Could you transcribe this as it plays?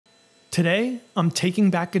Today, I'm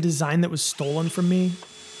taking back a design that was stolen from me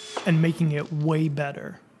and making it way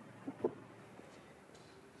better.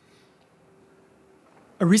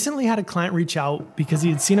 I recently had a client reach out because he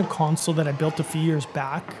had seen a console that I built a few years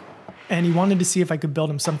back, and he wanted to see if I could build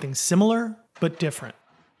him something similar, but different.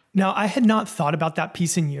 Now, I had not thought about that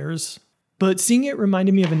piece in years, but seeing it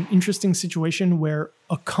reminded me of an interesting situation where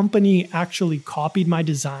a company actually copied my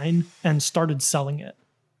design and started selling it.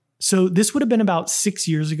 So this would have been about 6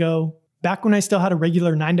 years ago, back when I still had a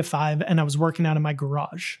regular 9-to-5 and I was working out of my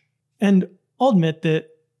garage. And I'll admit that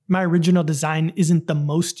my original design isn't the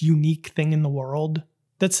most unique thing in the world.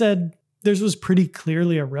 That said, theirs was pretty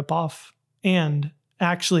clearly a ripoff, and I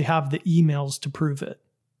actually have the emails to prove it.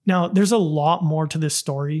 Now, there's a lot more to this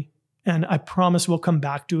story, and I promise we'll come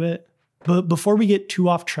back to it. But before we get too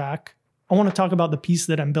off track, I want to talk about the piece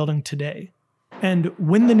that I'm building today. And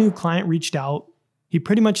when the new client reached out, he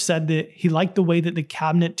pretty much said that he liked the way that the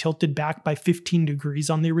cabinet tilted back by 15 degrees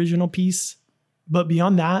on the original piece. But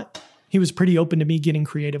beyond that, he was pretty open to me getting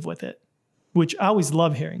creative with it, which I always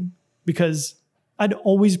love hearing because I'd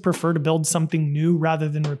always prefer to build something new rather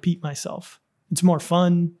than repeat myself. It's more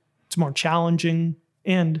fun, it's more challenging,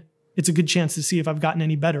 and it's a good chance to see if I've gotten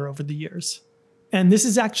any better over the years. And this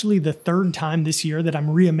is actually the third time this year that I'm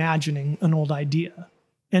reimagining an old idea.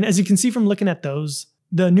 And as you can see from looking at those,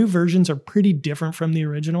 the new versions are pretty different from the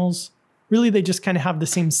originals. Really, they just kind of have the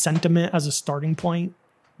same sentiment as a starting point,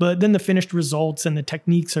 but then the finished results and the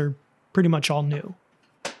techniques are pretty much all new.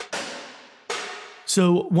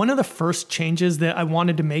 So one of the first changes that I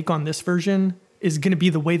wanted to make on this version is going to be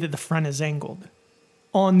the way that the front is angled.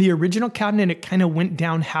 On the original cabinet, it kind of went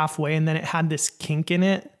down halfway and then it had this kink in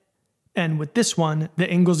it. And with this one, the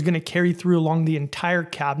angle is going to carry through along the entire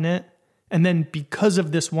cabinet. And then because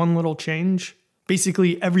of this one little change,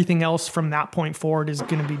 basically everything else from that point forward is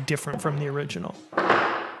going to be different from the original.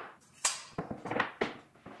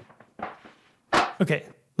 Okay,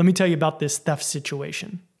 let me tell you about this theft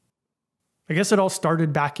situation. I guess it all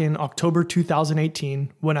started back in October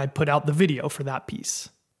 2018 when I put out the video for that piece.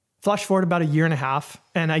 Flash forward about a year and a half,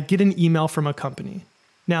 and I get an email from a company.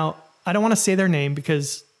 Now, I don't want to say their name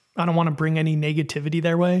because I don't want to bring any negativity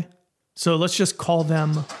their way. So let's just call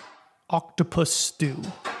them Octopus Stew.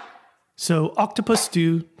 So Octopus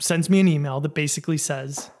Stew sends me an email that basically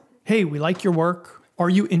says, "Hey, we like your work. Are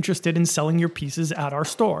you interested in selling your pieces at our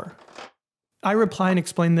store?" I reply and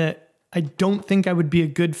explain that I don't think I would be a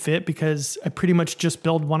good fit because I pretty much just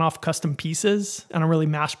build one-off custom pieces. I don't really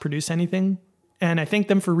mass produce anything. And I thank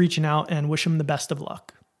them for reaching out and wish them the best of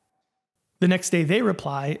luck. The next day they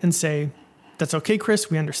reply and say, "That's okay,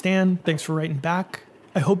 Chris, we understand. Thanks for writing back.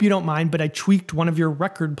 I hope you don't mind, but I tweaked one of your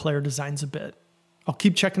record player designs a bit. I'll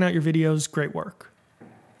keep checking out your videos, great work."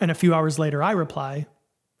 And a few hours later I reply,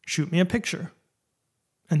 "Shoot me a picture."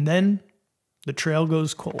 And then the trail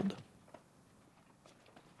goes cold.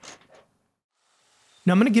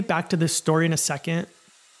 Now I'm going to get back to this story in a second,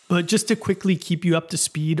 but just to quickly keep you up to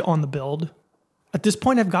speed on the build. At this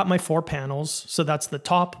point I've got my 4 panels, so that's the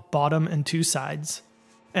top, bottom, and 2 sides.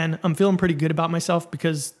 And I'm feeling pretty good about myself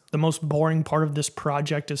because the most boring part of this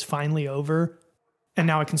project is finally over, and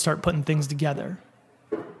now I can start putting things together.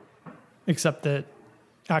 Except that,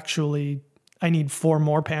 actually, I need 4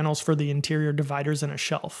 more panels for the interior dividers and a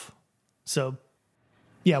shelf. So,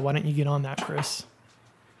 yeah, why don't you get on that, Chris?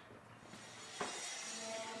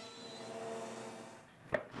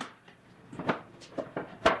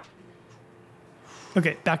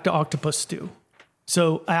 Okay, back to Octopus Stew.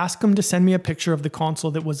 So I asked them to send me a picture of the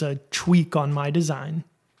console that was a tweak on my design,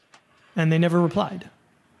 and they never replied.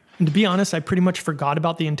 And to be honest, I pretty much forgot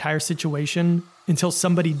about the entire situation until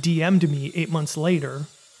somebody DM'd me 8 months later,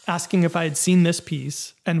 asking if I had seen this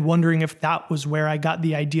piece and wondering if that was where I got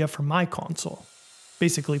the idea for my console,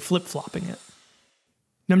 basically flip-flopping it.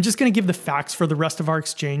 Now I'm just going to give the facts for the rest of our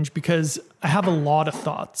exchange because I have a lot of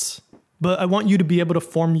thoughts, but I want you to be able to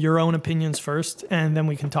form your own opinions first, and then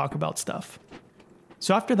we can talk about stuff.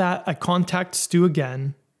 So after that, I contact Stu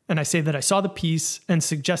again, and I say that I saw the piece and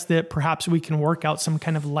suggest that perhaps we can work out some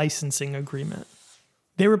kind of licensing agreement.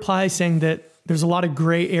 They reply saying that there's a lot of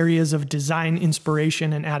gray areas of design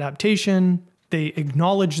inspiration and adaptation. They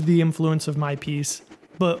acknowledge the influence of my piece,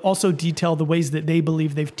 but also detail the ways that they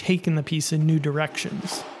believe they've taken the piece in new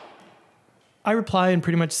directions. I reply and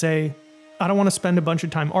pretty much say, I don't want to spend a bunch of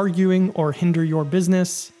time arguing or hinder your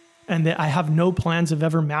business, and that I have no plans of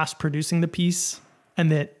ever mass producing the piece,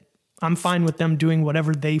 and that I'm fine with them doing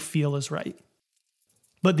whatever they feel is right.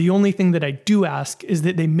 But the only thing that I do ask is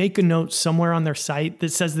that they make a note somewhere on their site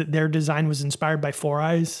that says that their design was inspired by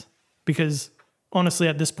Foureyes, because honestly,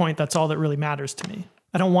 at this point, that's all that really matters to me.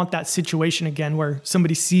 I don't want that situation again where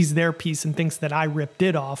somebody sees their piece and thinks that I ripped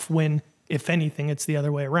it off when, if anything, it's the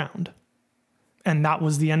other way around. And that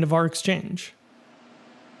was the end of our exchange.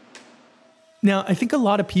 Now, I think a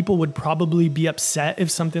lot of people would probably be upset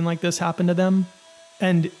if something like this happened to them.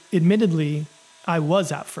 And admittedly, I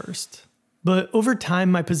was at first. But over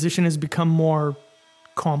time, my position has become more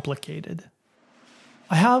complicated.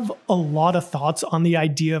 I have a lot of thoughts on the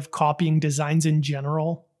idea of copying designs in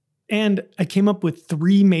general. And I came up with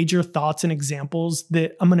 3 major thoughts and examples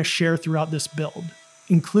that I'm going to share throughout this build,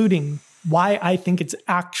 including why I think it's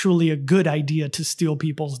actually a good idea to steal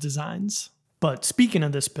people's designs. But speaking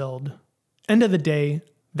of this build, end of the day,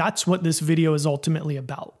 that's what this video is ultimately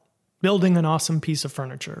about. Building an awesome piece of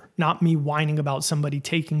furniture, not me whining about somebody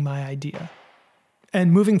taking my idea.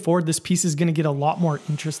 And moving forward, this piece is going to get a lot more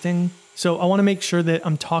interesting, so I want to make sure that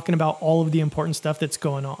I'm talking about all of the important stuff that's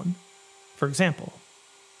going on. For example,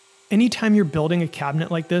 anytime you're building a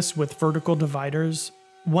cabinet like this with vertical dividers,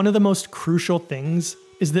 one of the most crucial things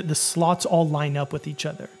is that the slots all line up with each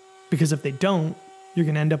other, because if they don't, you're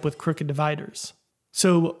going to end up with crooked dividers.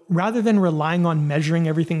 So rather than relying on measuring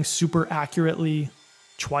everything super accurately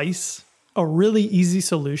twice, a really easy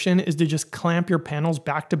solution is to just clamp your panels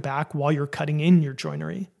back to back while you're cutting in your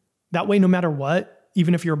joinery. That way, no matter what,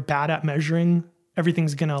 even if you're bad at measuring,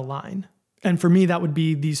 everything's going to align. And for me, that would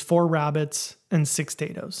be these 4 rabbits and 6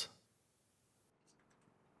 potatoes.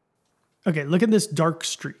 Okay, look at this dark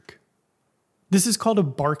streak. This is called a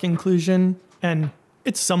bark inclusion, and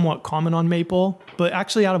it's somewhat common on maple, but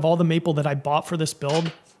actually out of all the maple that I bought for this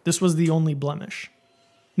build, this was the only blemish.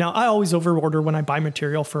 Now, I always overorder when I buy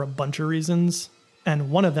material for a bunch of reasons, and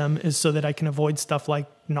one of them is so that I can avoid stuff like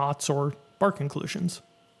knots or bark inclusions.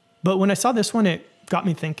 But when I saw this one, it got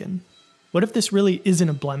me thinking, what if this really isn't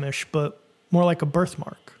a blemish, but more like a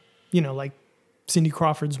birthmark? You know, like Cindy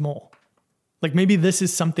Crawford's mole. Like maybe this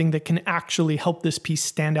is something that can actually help this piece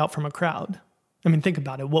stand out from a crowd. I mean, think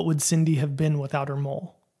about it. What would Cindy have been without her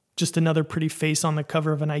mole? Just another pretty face on the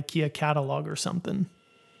cover of an IKEA catalog or something.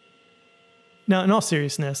 Now, in all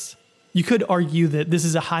seriousness, you could argue that this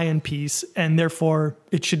is a high-end piece and therefore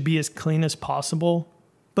it should be as clean as possible.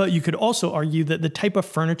 But you could also argue that the type of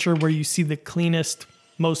furniture where you see the cleanest,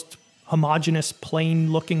 most homogeneous,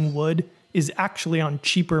 plain-looking wood is actually on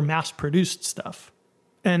cheaper mass-produced stuff.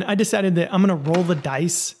 And I decided that I'm going to roll the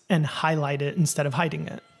dice and highlight it instead of hiding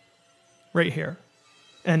it. Right here.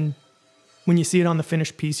 And when you see it on the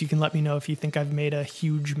finished piece, you can let me know if you think I've made a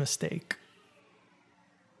huge mistake.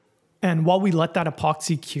 And while we let that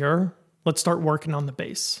epoxy cure, let's start working on the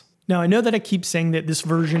base. Now, I know that I keep saying that this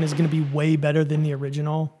version is going to be way better than the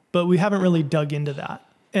original, but we haven't really dug into that.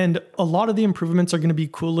 And a lot of the improvements are going to be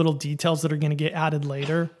cool little details that are going to get added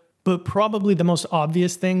later. But probably the most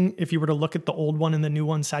obvious thing, if you were to look at the old one and the new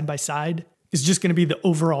one side by side, is just going to be the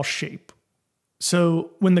overall shape.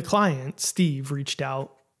 So when the client, Steve, reached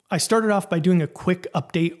out, I started off by doing a quick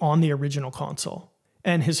update on the original console.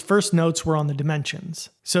 And his first notes were on the dimensions.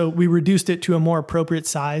 So we reduced it to a more appropriate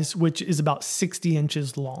size, which is about 60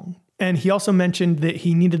 inches long. And he also mentioned that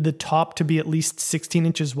he needed the top to be at least 16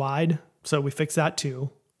 inches wide. So we fixed that too.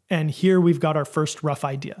 And here we've got our first rough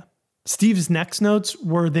idea. Steve's next notes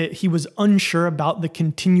were that he was unsure about the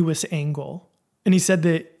continuous angle. And he said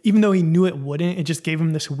that even though he knew it wouldn't, it just gave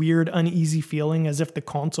him this weird, uneasy feeling as if the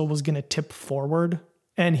console was going to tip forward.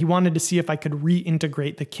 And he wanted to see if I could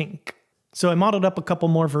reintegrate the kink. So I modeled up a couple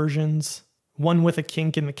more versions, one with a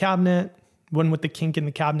kink in the cabinet, one with the kink in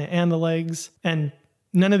the cabinet and the legs. And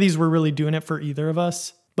none of these were really doing it for either of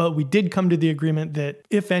us. But we did come to the agreement that,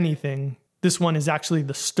 if anything, this one is actually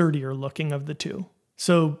the sturdier looking of the two.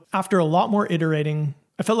 So after a lot more iterating,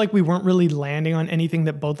 I felt like we weren't really landing on anything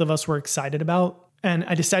that both of us were excited about, and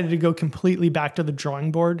I decided to go completely back to the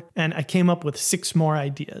drawing board, and I came up with 6 more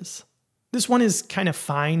ideas. This one is kind of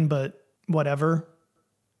fine, but whatever.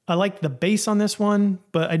 I like the base on this one,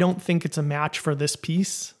 but I don't think it's a match for this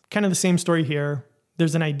piece. Kind of the same story here.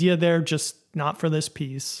 There's an idea there, just not for this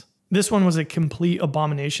piece. This one was a complete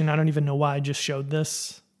abomination. I don't even know why I just showed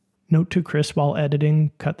this. Note to Chris while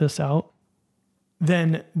editing, cut this out.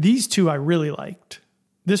 Then these two I really liked.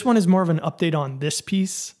 This one is more of an update on this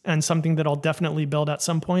piece and something that I'll definitely build at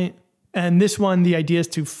some point. And this one, the idea is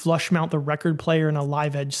to flush mount the record player in a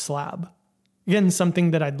live edge slab. Again,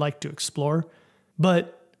 something that I'd like to explore,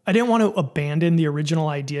 but I didn't want to abandon the original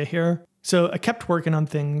idea here. So I kept working on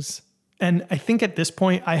things. And I think at this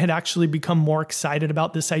point, I had actually become more excited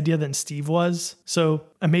about this idea than Steve was. So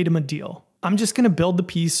I made him a deal. I'm just going to build the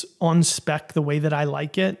piece on spec the way that I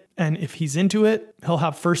like it. And if he's into it, he'll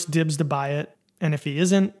have first dibs to buy it. And if he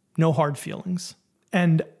isn't, no hard feelings.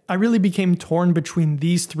 And I really became torn between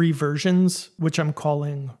these three versions, which I'm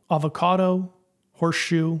calling avocado,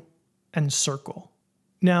 horseshoe, and circle.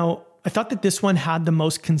 Now, I thought that this one had the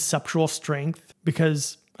most conceptual strength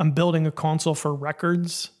because I'm building a console for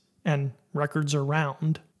records, and records are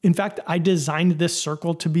round. In fact, I designed this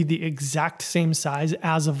circle to be the exact same size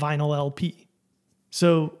as a vinyl LP.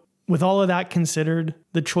 So with all of that considered,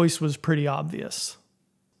 the choice was pretty obvious.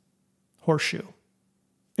 Horseshoe.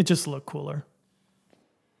 It just looked cooler.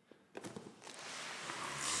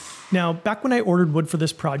 Now, back when I ordered wood for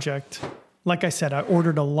this project, like I said, I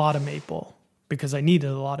ordered a lot of maple because I needed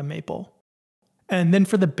a lot of maple. And then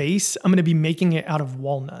for the base, I'm going to be making it out of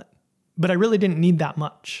walnut. But I really didn't need that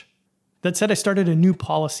much. That said, I started a new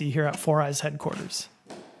policy here at Foureyes headquarters.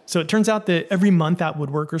 So it turns out that every month at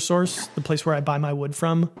Woodworker Source, the place where I buy my wood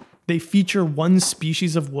from, they feature one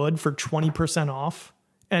species of wood for 20% off.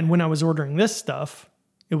 And when I was ordering this stuff,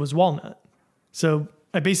 it was walnut. So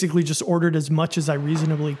I basically just ordered as much as I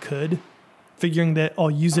reasonably could, figuring that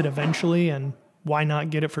I'll use it eventually and why not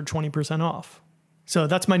get it for 20% off. So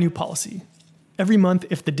that's my new policy. Every month,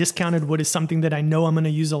 if the discounted wood is something that I know I'm going to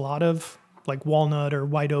use a lot of, like walnut or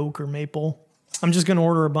white oak or maple, I'm just going to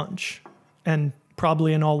order a bunch. And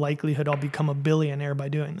probably in all likelihood, I'll become a billionaire by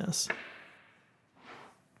doing this.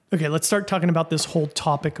 Okay, let's start talking about this whole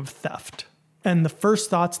topic of theft. And the first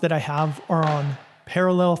thoughts that I have are on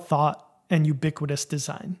parallel thought and ubiquitous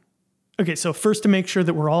design. Okay, so first, to make sure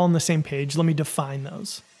that we're all on the same page, let me define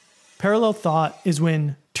those. Parallel thought is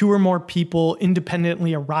when two or more people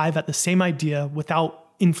independently arrive at the same idea without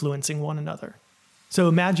influencing one another. So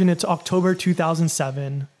imagine it's October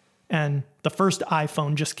 2007 and the first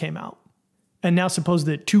iPhone just came out. And now suppose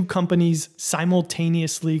that two companies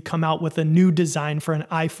simultaneously come out with a new design for an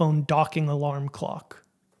iPhone docking alarm clock.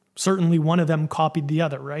 Certainly one of them copied the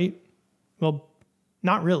other, right? Well,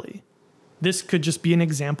 not really. This could just be an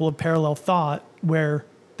example of parallel thought where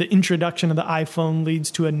the introduction of the iPhone leads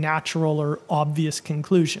to a natural or obvious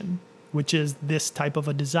conclusion, which is this type of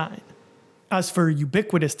a design. As for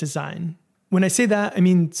ubiquitous design, when I say that, I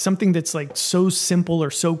mean something that's like so simple or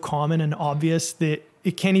so common and obvious that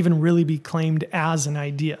it can't even really be claimed as an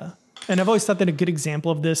idea. And I've always thought that a good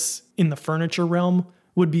example of this in the furniture realm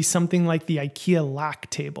would be something like the IKEA lack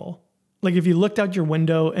table. Like if you looked out your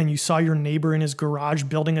window and you saw your neighbor in his garage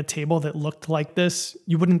building a table that looked like this,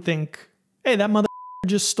 you wouldn't think, hey, that mother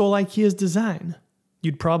just stole IKEA's design.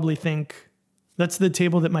 You'd probably think, that's the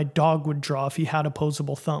table that my dog would draw if he had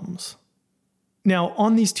opposable thumbs. Now,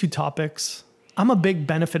 on these two topics, I'm a big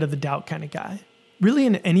benefit of the doubt kind of guy. Really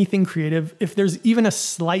in anything creative, if there's even a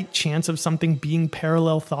slight chance of something being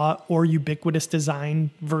parallel thought or ubiquitous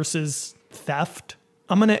design versus theft,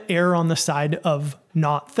 I'm going to err on the side of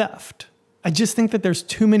not theft. I just think that there's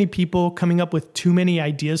too many people coming up with too many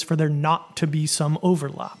ideas for there not to be some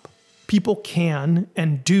overlap. People can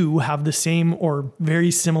and do have the same or very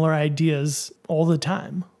similar ideas all the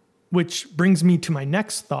time. Which brings me to my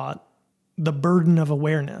next thought, the burden of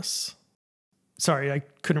awareness. Sorry, I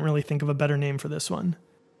couldn't really think of a better name for this one.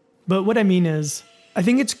 But what I mean is, I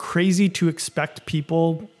think it's crazy to expect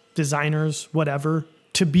people, designers, whatever,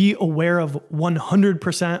 to be aware of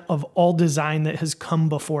 100% of all design that has come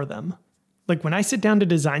before them. Like when I sit down to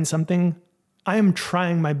design something, I am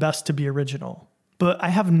trying my best to be original, but I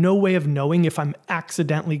have no way of knowing if I'm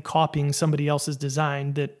accidentally copying somebody else's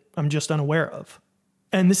design that I'm just unaware of.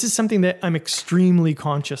 And this is something that I'm extremely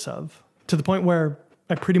conscious of, to the point where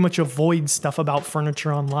I pretty much avoid stuff about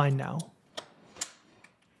furniture online now.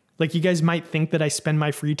 Like you guys might think that I spend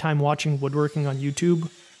my free time watching woodworking on YouTube,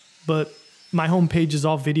 but my homepage is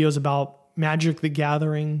all videos about Magic the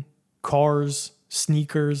Gathering, cars,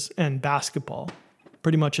 sneakers, and basketball.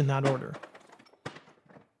 Pretty much in that order.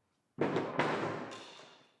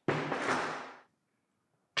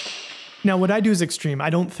 Now, what I do is extreme. I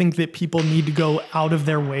don't think that people need to go out of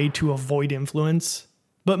their way to avoid influence.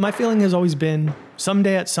 But my feeling has always been,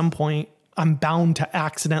 someday at some point, I'm bound to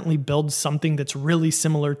accidentally build something that's really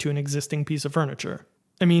similar to an existing piece of furniture.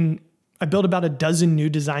 I mean, I build about a dozen new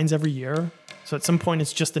designs every year, so at some point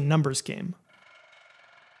it's just a numbers game.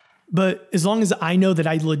 But as long as I know that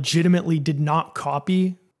I legitimately did not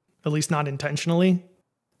copy, at least not intentionally,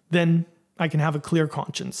 then I can have a clear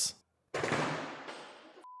conscience.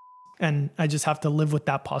 And I just have to live with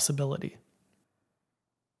that possibility.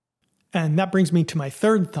 And that brings me to my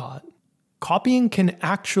third thought. Copying can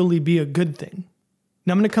actually be a good thing.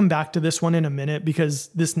 Now I'm going to come back to this one in a minute because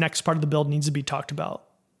this next part of the build needs to be talked about.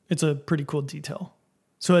 It's a pretty cool detail.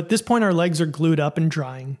 So at this point, our legs are glued up and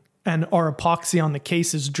drying, and our epoxy on the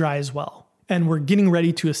case is dry as well. And we're getting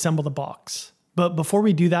ready to assemble the box. But before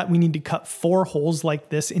we do that, we need to cut 4 holes like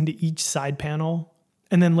this into each side panel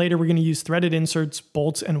And then later we're going to use threaded inserts,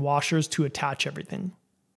 bolts, and washers to attach everything.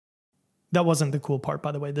 That wasn't the cool part,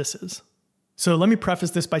 by the way, this is. So let me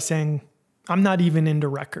preface this by saying I'm not even into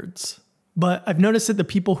records, but I've noticed that the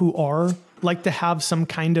people who are like to have some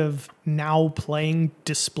kind of now playing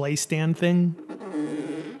display stand thing.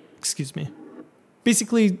 Excuse me.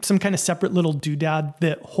 Basically some kind of separate little doodad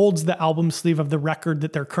that holds the album sleeve of the record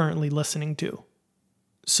that they're currently listening to.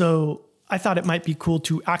 So I thought it might be cool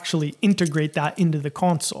to actually integrate that into the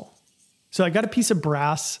console. So I got a piece of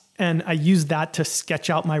brass and I used that to sketch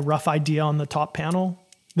out my rough idea on the top panel.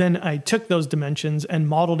 Then I took those dimensions and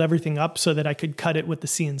modeled everything up so that I could cut it with the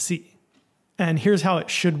CNC. And here's how it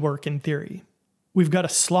should work in theory. We've got a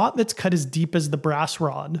slot that's cut as deep as the brass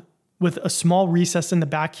rod, with a small recess in the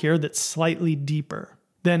back here that's slightly deeper.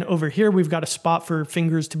 Then over here, we've got a spot for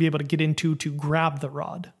fingers to be able to get into to grab the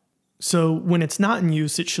rod. So when it's not in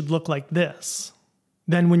use, it should look like this.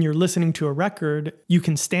 Then when you're listening to a record, you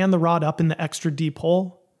can stand the rod up in the extra deep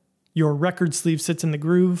hole, your record sleeve sits in the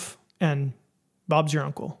groove, and Bob's your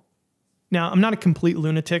uncle. Now, I'm not a complete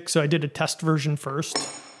lunatic, so I did a test version first.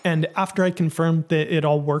 And after I confirmed that it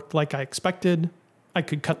all worked like I expected, I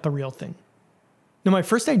could cut the real thing. Now, my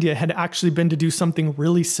first idea had actually been to do something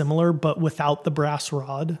really similar, but without the brass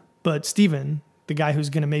rod. But Steven, the guy who's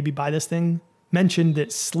going to maybe buy this thing, mentioned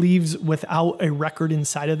that sleeves without a record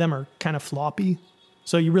inside of them are kind of floppy.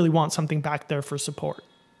 So you really want something back there for support.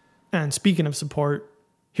 And speaking of support,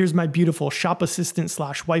 here's my beautiful shop assistant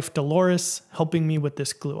 / wife Dolores helping me with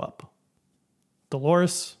this glue up.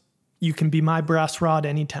 Dolores, you can be my brass rod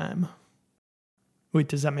anytime. Wait,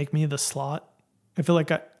 does that make me the slot? I feel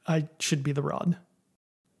like I should be the rod.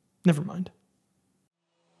 Never mind.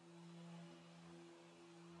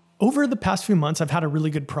 Over the past few months, I've had a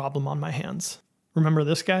really good problem on my hands. Remember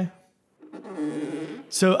this guy?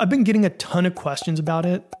 So I've been getting a ton of questions about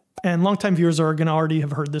it, and longtime viewers are going to already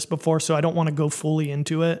have heard this before, so I don't want to go fully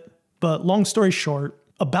into it. But long story short,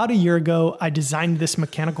 about a year ago, I designed this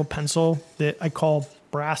mechanical pencil that I call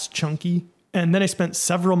Brass Chunky. And then I spent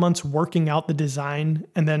several months working out the design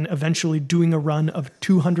and then eventually doing a run of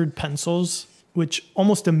 200 pencils, which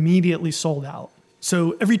almost immediately sold out.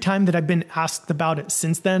 So every time that I've been asked about it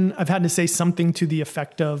since then, I've had to say something to the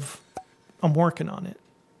effect of, I'm working on it.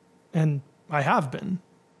 And I have been.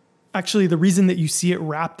 Actually, the reason that you see it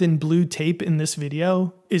wrapped in blue tape in this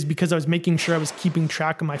video is because I was making sure I was keeping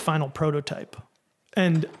track of my final prototype.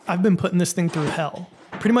 And I've been putting this thing through hell.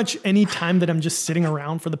 Pretty much any time that I'm just sitting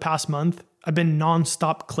around for the past month, I've been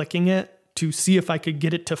nonstop clicking it to see if I could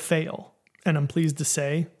get it to fail. And I'm pleased to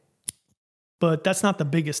say, but that's not the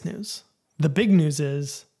biggest news. The big news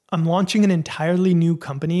is I'm launching an entirely new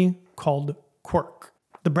company called Quirk.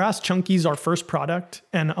 The Brass Chunky is our first product,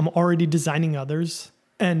 and I'm already designing others.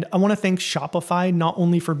 And I want to thank Shopify not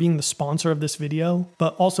only for being the sponsor of this video,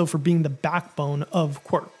 but also for being the backbone of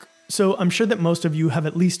Quirk. So I'm sure that most of you have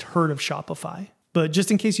at least heard of Shopify. But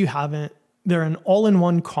just in case you haven't, they're an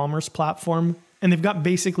all-in-one commerce platform, and they've got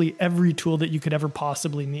basically every tool that you could ever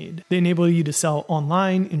possibly need. They enable you to sell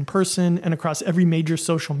online, in person, and across every major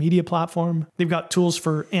social media platform. They've got tools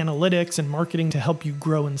for analytics and marketing to help you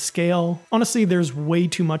grow and scale. Honestly, there's way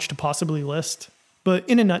too much to possibly list. But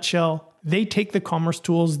in a nutshell, they take the commerce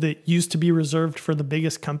tools that used to be reserved for the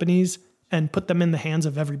biggest companies and put them in the hands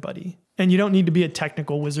of everybody. And you don't need to be a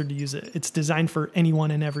technical wizard to use it. It's designed for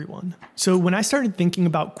anyone and everyone. So when I started thinking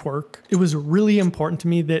about Quirk, it was really important to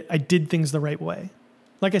me that I did things the right way.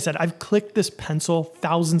 Like I said, I've clicked this pencil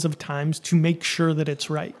thousands of times to make sure that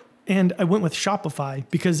it's right. And I went with Shopify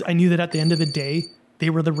because I knew that at the end of the day,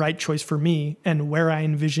 they were the right choice for me and where I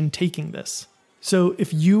envisioned taking this. So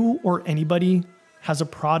if you or anybody has a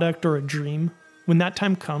product or a dream, when that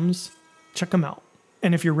time comes, check them out.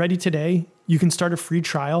 And if you're ready today, you can start a free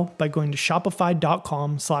trial by going to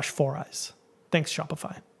shopify.com/Foureyes. Thanks,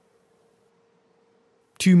 Shopify.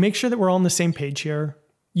 To make sure that we're all on the same page here,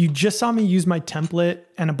 you just saw me use my template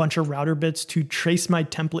and a bunch of router bits to trace my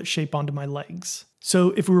template shape onto my legs. So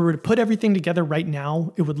if we were to put everything together right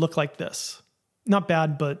now, it would look like this. Not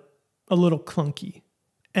bad, but a little clunky.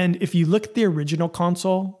 And if you look at the original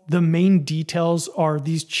console, the main details are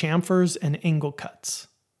these chamfers and angle cuts.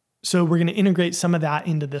 So we're going to integrate some of that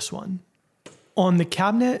into this one. On the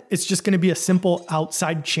cabinet, it's just going to be a simple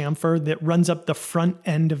outside chamfer that runs up the front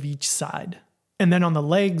end of each side. And then on the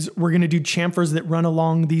legs, we're going to do chamfers that run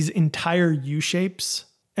along these entire U-shapes.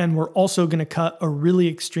 And we're also going to cut a really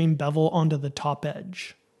extreme bevel onto the top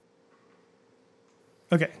edge.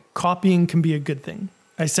 Okay, copying can be a good thing.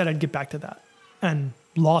 I said I'd get back to that. And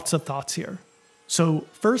lots of thoughts here. So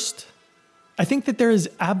first, I think that there is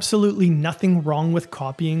absolutely nothing wrong with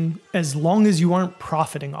copying as long as you aren't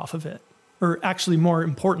profiting off of it. Or actually, more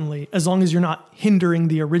importantly, as long as you're not hindering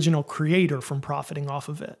the original creator from profiting off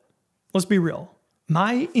of it. Let's be real.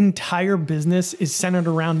 My entire business is centered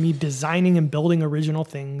around me designing and building original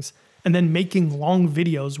things and then making long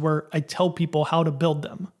videos where I tell people how to build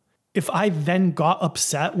them. If I then got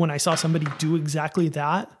upset when I saw somebody do exactly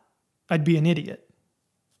that, I'd be an idiot.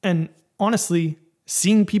 And honestly,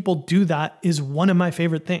 seeing people do that is one of my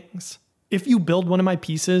favorite things. If you build one of my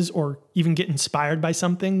pieces or even get inspired by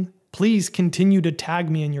something, please continue to tag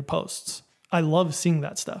me in your posts. I love seeing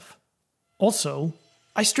that stuff. Also,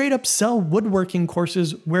 I straight up sell woodworking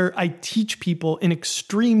courses where I teach people in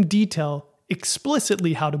extreme detail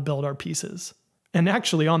explicitly how to build our pieces. And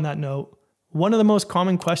actually, on that note, one of the most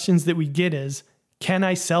common questions that we get is, can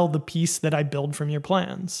I sell the piece that I build from your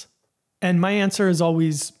plans? And my answer is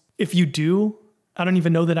always, if you do, I don't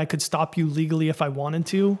even know that I could stop you legally if I wanted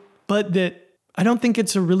to, but that I don't think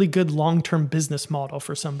it's a really good long-term business model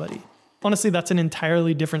for somebody. Honestly, that's an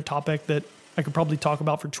entirely different topic that I could probably talk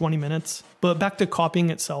about for 20 minutes. But back to copying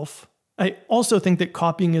itself, I also think that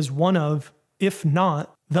copying is one of, if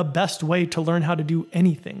not, the best way to learn how to do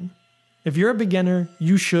anything. If you're a beginner,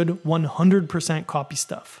 you should 100% copy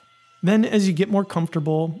stuff. Then as you get more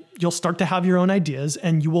comfortable, you'll start to have your own ideas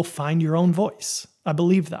and you will find your own voice. I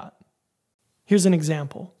believe that. Here's an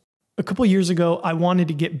example. A couple years ago, I wanted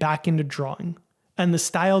to get back into drawing, and the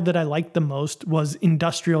style that I liked the most was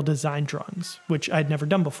industrial design drawings, which I'd never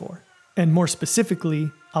done before. And more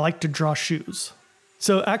specifically, I like to draw shoes.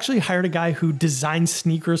 So I actually hired a guy who designs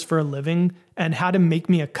sneakers for a living and had him make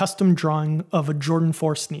me a custom drawing of a Jordan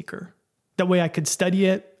 4 sneaker. That way I could study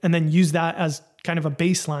it and then use that as kind of a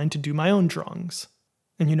baseline to do my own drawings.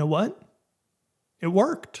 And you know what? It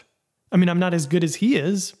worked. I mean, I'm not as good as he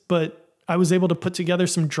is, but I was able to put together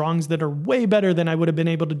some drawings that are way better than I would have been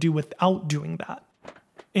able to do without doing that.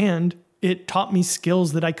 And it taught me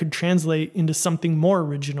skills that I could translate into something more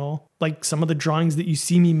original, like some of the drawings that you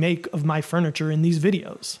see me make of my furniture in these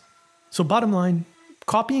videos. So bottom line,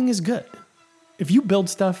 copying is good. If you build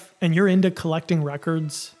stuff and you're into collecting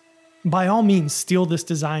records, by all means steal this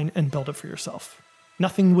design and build it for yourself.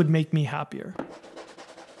 Nothing would make me happier.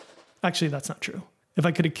 Actually, that's not true. If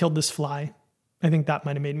I could have killed this fly, I think that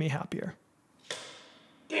might have made me happier.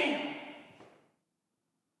 Damn.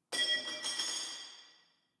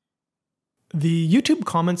 The YouTube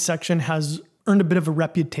comments section has earned a bit of a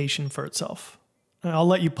reputation for itself. I'll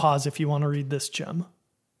let you pause if you want to read this gem.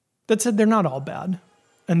 That said, they're not all bad.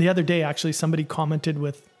 And the other day, actually, somebody commented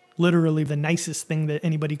with literally the nicest thing that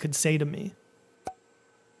anybody could say to me.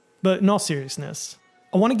 But in all seriousness,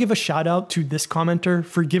 I want to give a shout out to this commenter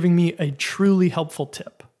for giving me a truly helpful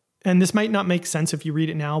tip. And this might not make sense if you read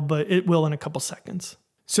it now, but it will in a couple seconds.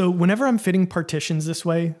 So whenever I'm fitting partitions this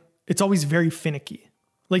way, it's always very finicky.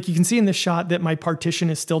 Like you can see in this shot that my partition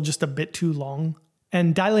is still just a bit too long,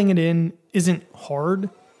 and dialing it in isn't hard.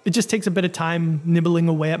 It just takes a bit of time nibbling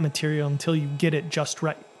away at material until you get it just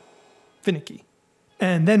right. Finicky.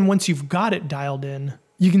 And then once you've got it dialed in,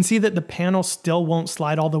 you can see that the panel still won't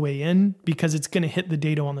slide all the way in because it's going to hit the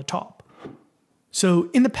dado on the top. So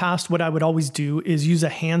in the past, what I would always do is use a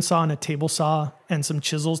handsaw and a table saw and some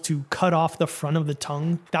chisels to cut off the front of the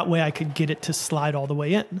tongue. That way I could get it to slide all the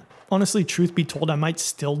way in. Honestly, truth be told, I might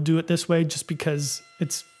still do it this way just because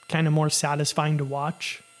it's kind of more satisfying to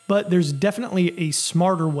watch. But there's definitely a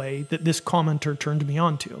smarter way that this commenter turned me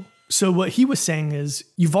on to. So what he was saying is,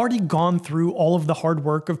 you've already gone through all of the hard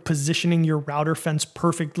work of positioning your router fence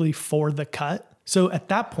perfectly for the cut. So at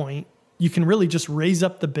that point, you can really just raise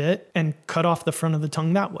up the bit and cut off the front of the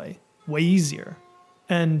tongue that way. Way easier.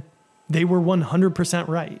 And they were 100%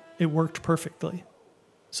 right. It worked perfectly.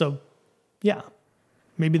 So yeah,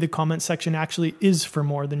 maybe the comment section actually is for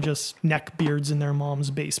more than just neck beards in their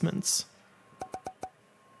mom's basements.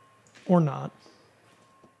 Or not.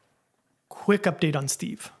 Quick update on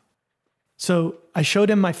Steve. So I showed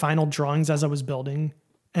him my final drawings as I was building,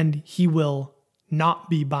 and he will not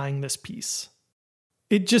be buying this piece.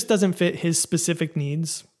 It just doesn't fit his specific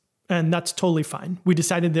needs, and that's totally fine. We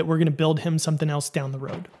decided that we're going to build him something else down the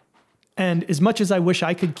road. And as much as I wish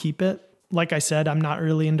I could keep it, like I said, I'm not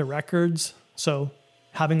really into records, so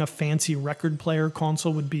having a fancy record player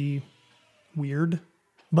console would be weird.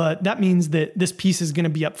 But that means that this piece is going to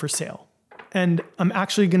be up for sale. And I'm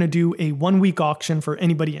actually going to do a 1-week auction for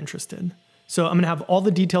anybody interested. So I'm going to have all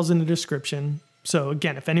the details in the description. So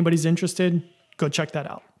again, if anybody's interested, go check that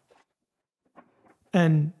out.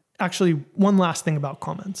 And actually, one last thing about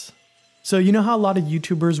comments. So you know how a lot of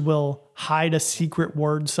YouTubers will hide a secret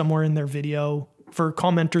word somewhere in their video for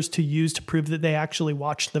commenters to use to prove that they actually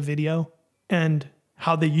watched the video, and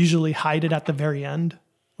how they usually hide it at the very end?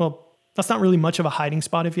 Well, that's not really much of a hiding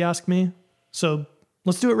spot if you ask me. So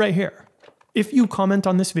let's do it right here. If you comment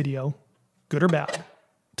on this video, good or bad,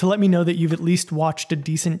 to let me know that you've at least watched a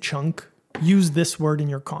decent chunk, use this word in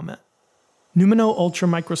your comment.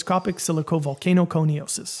 Numino-ultramicroscopic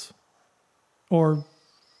silicovolcanoconiosis. Or,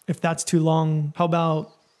 if that's too long, how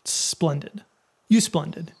about splendid? Use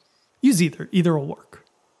splendid. Use either. Either will work.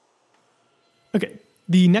 Okay,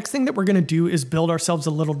 the next thing that we're going to do is build ourselves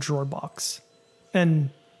a little drawer box. And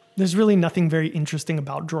there's really nothing very interesting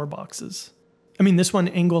about drawer boxes. I mean, this one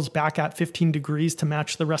angles back at 15 degrees to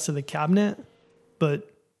match the rest of the cabinet, but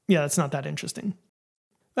yeah, that's not that interesting.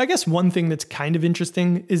 I guess one thing that's kind of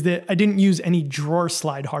interesting is that I didn't use any drawer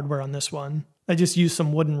slide hardware on this one. I just used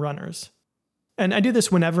some wooden runners. And I do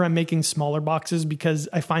this whenever I'm making smaller boxes because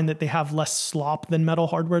I find that they have less slop than metal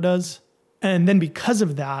hardware does. And then because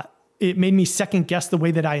of that, it made me second guess the way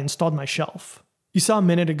that I installed my shelf. You saw a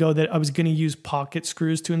minute ago that I was going to use pocket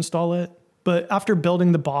screws to install it. But after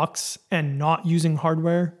building the box and not using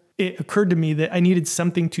hardware, it occurred to me that I needed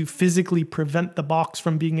something to physically prevent the box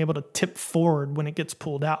from being able to tip forward when it gets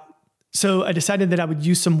pulled out. So I decided that I would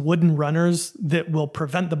use some wooden runners that will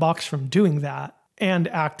prevent the box from doing that and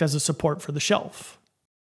act as a support for the shelf.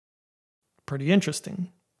 Pretty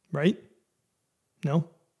interesting, right? No?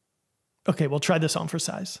 Okay, we'll try this on for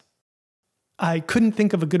size. I couldn't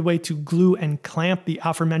think of a good way to glue and clamp the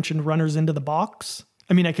aforementioned runners into the box.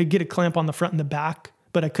 I mean, I could get a clamp on the front and the back,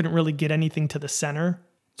 but I couldn't really get anything to the center.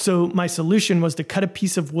 So my solution was to cut a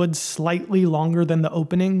piece of wood slightly longer than the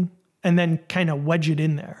opening and then kind of wedge it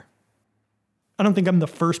in there. I don't think I'm the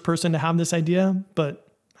first person to have this idea, but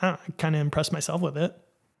I kind of impressed myself with it.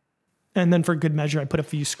 And then for good measure, I put a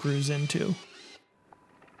few screws in too.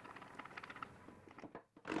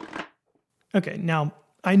 Okay, now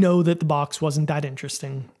I know that the box wasn't that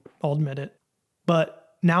interesting, I'll admit it.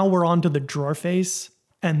 But now we're on to the drawer face,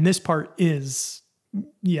 and this part is,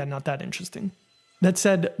 yeah, not that interesting. That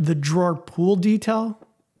said, the drawer pull detail,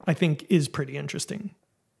 I think, is pretty interesting,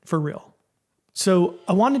 for real. So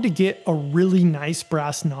I wanted to get a really nice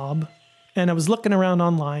brass knob, and I was looking around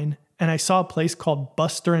online, and I saw a place called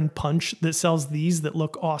Buster and Punch that sells these that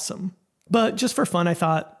look awesome. But just for fun, I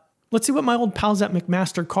thought, let's see what my old pals at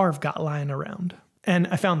McMaster Carve got lying around. And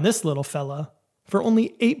I found this little fella for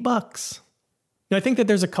only $8. Now, I think that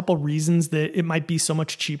there's a couple reasons that it might be so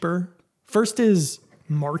much cheaper. First is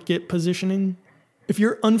market positioning. If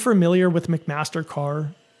you're unfamiliar with McMaster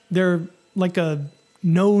Carve, they're like a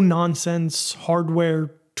no-nonsense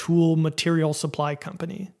hardware tool material supply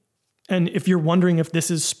company. And if you're wondering if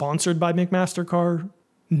this is sponsored by McMaster Carve,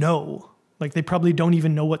 no. Like, they probably don't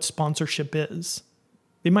even know what sponsorship is.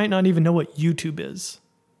 They might not even know what YouTube is.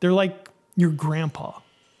 They're like your grandpa.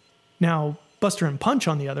 Now, Buster and Punch,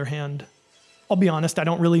 on the other hand, I'll be honest, I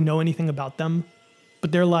don't really know anything about them,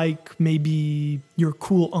 but they're like maybe your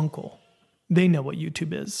cool uncle. They know what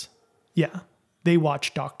YouTube is. Yeah, they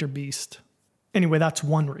watch Dr. Beast. Anyway, that's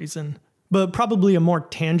one reason. But probably a more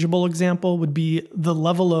tangible example would be the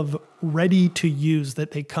level of ready to use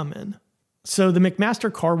that they come in. So the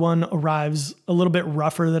McMaster Carve one arrives a little bit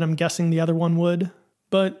rougher than I'm guessing the other one would,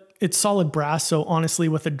 but it's solid brass, so honestly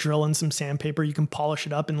with a drill and some sandpaper you can polish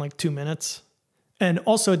it up in like 2 minutes. And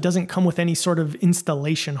also it doesn't come with any sort of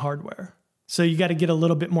installation hardware. So you got to get a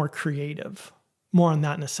little bit more creative. More on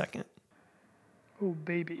that in a second. Oh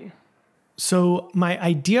baby. So my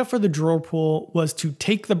idea for the drawer pull was to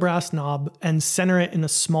take the brass knob and center it in a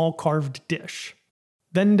small carved dish.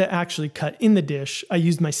 Then to actually cut in the dish, I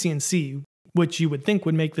used my CNC, which you would think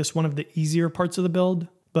would make this one of the easier parts of the build.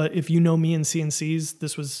 But if you know me and CNCs,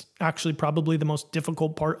 this was actually probably the most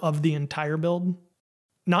difficult part of the entire build.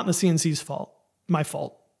 Not the CNC's fault, my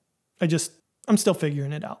fault. I'm still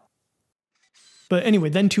figuring it out. But anyway,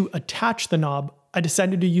 then to attach the knob, I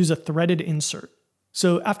decided to use a threaded insert.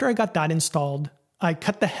 So after I got that installed, I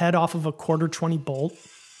cut the head off of a 1/4 bolt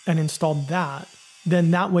and installed that.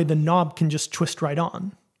 Then that way the knob can just twist right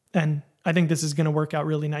on. And I think this is going to work out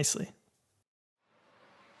really nicely.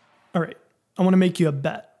 All right. I want to make you a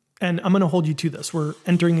bet, and I'm going to hold you to this. We're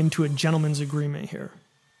entering into a gentleman's agreement here.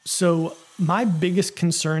 So my biggest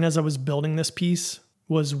concern as I was building this piece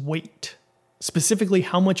was weight. Specifically,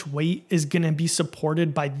 how much weight is going to be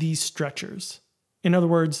supported by these stretchers. In other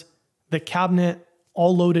words, the cabinet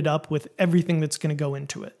all loaded up with everything that's going to go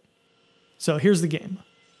into it. So here's the game.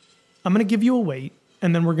 I'm going to give you a weight,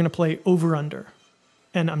 and then we're going to play over-under.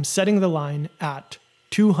 And I'm setting the line at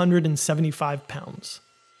 275 pounds.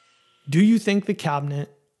 Do you think the cabinet,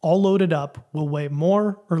 all loaded up, will weigh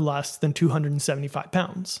more or less than 275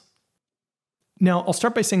 pounds? Now, I'll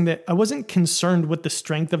start by saying that I wasn't concerned with the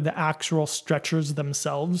strength of the actual stretchers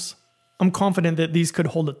themselves. I'm confident that these could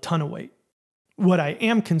hold a ton of weight. What I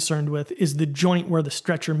am concerned with is the joint where the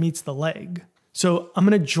stretcher meets the leg. So I'm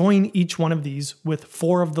going to join each one of these with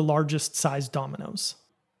 4 of the largest size dominoes.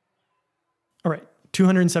 All right,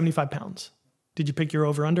 275 pounds. Did you pick your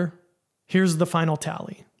over-under? Here's the final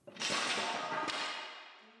tally.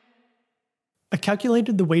 I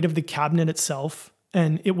calculated the weight of the cabinet itself,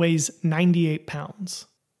 and it weighs 98 pounds.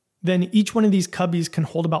 Then each one of these cubbies can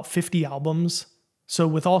hold about 50 albums, so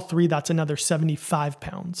with all 3, that's another 75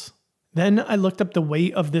 pounds. Then I looked up the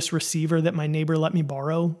weight of this receiver that my neighbor let me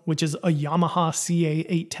borrow, which is a Yamaha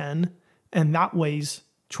CA810, and that weighs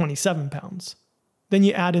 27 pounds. Then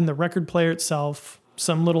you add in the record player itself,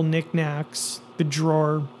 some little knickknacks, the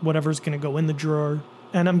drawer, whatever's going to go in the drawer,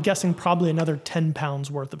 and I'm guessing probably another 10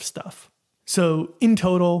 pounds worth of stuff. So in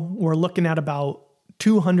total, we're looking at about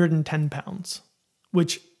 210 pounds,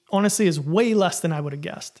 which honestly is way less than I would have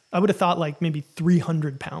guessed. I would have thought like maybe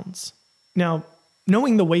 300 pounds. Now,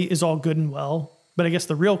 knowing the weight is all good and well, but I guess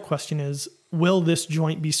the real question is, will this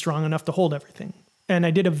joint be strong enough to hold everything? And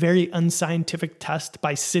I did a very unscientific test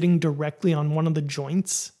by sitting directly on one of the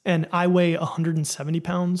joints, and I weigh 170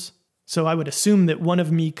 pounds. So I would assume that one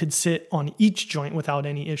of me could sit on each joint without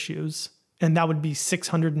any issues, and that would be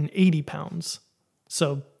 680 pounds.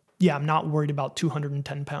 So yeah, I'm not worried about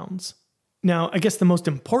 210 pounds. Now, I guess the most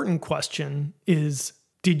important question is,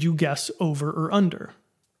 did you guess over or under?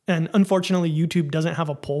 And unfortunately, YouTube doesn't have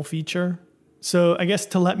a poll feature. So I guess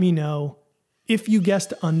to let me know, if you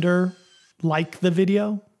guessed under, like the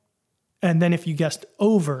video. And then if you guessed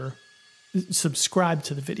over, subscribe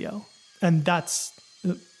to the video. And that's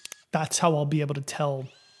how I'll be able to tell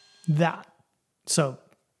that. So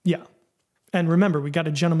yeah. And remember, we got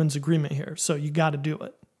a gentleman's agreement here, so you got to do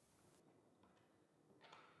it.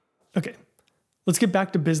 Okay, let's get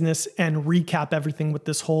back to business and recap everything with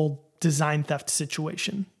this whole design theft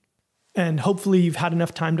situation. And hopefully you've had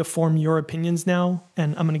enough time to form your opinions now,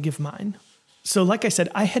 and I'm going to give mine. So like I said,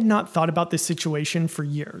 I had not thought about this situation for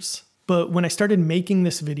years, but when I started making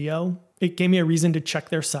this video, it gave me a reason to check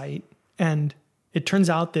their site, and it turns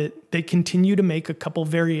out that they continue to make a couple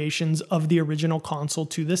variations of the original console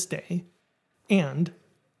to this day, and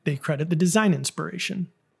they credit the design inspiration.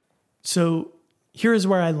 So here is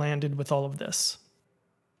where I landed with all of this.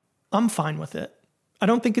 I'm fine with it. I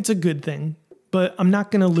don't think it's a good thing, but I'm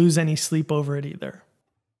not going to lose any sleep over it either.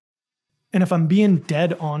 And if I'm being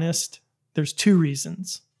dead honest, there's 2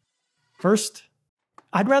 reasons. First,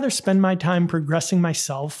 I'd rather spend my time progressing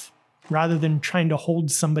myself rather than trying to hold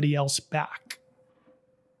somebody else back.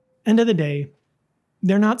 End of the day,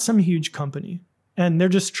 they're not some huge company, and they're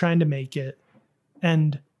just trying to make it,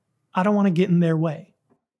 and I don't want to get in their way,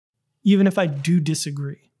 even if I do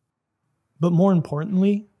disagree. But more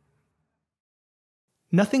importantly,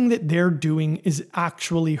 nothing that they're doing is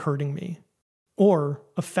actually hurting me or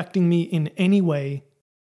affecting me in any way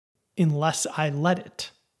unless I let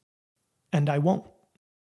it. And I won't.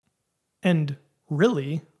 And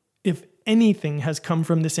really, if anything has come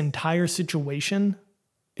from this entire situation,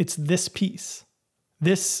 it's this piece.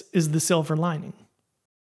 This is the silver lining.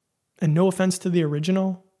 And no offense to the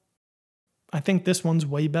original, I think this one's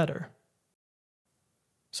way better.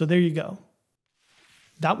 So there you go.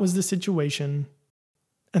 That was the situation,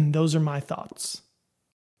 and those are my thoughts.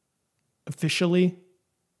 Officially,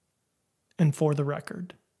 and for the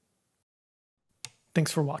record.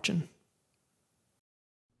 Thanks for watching.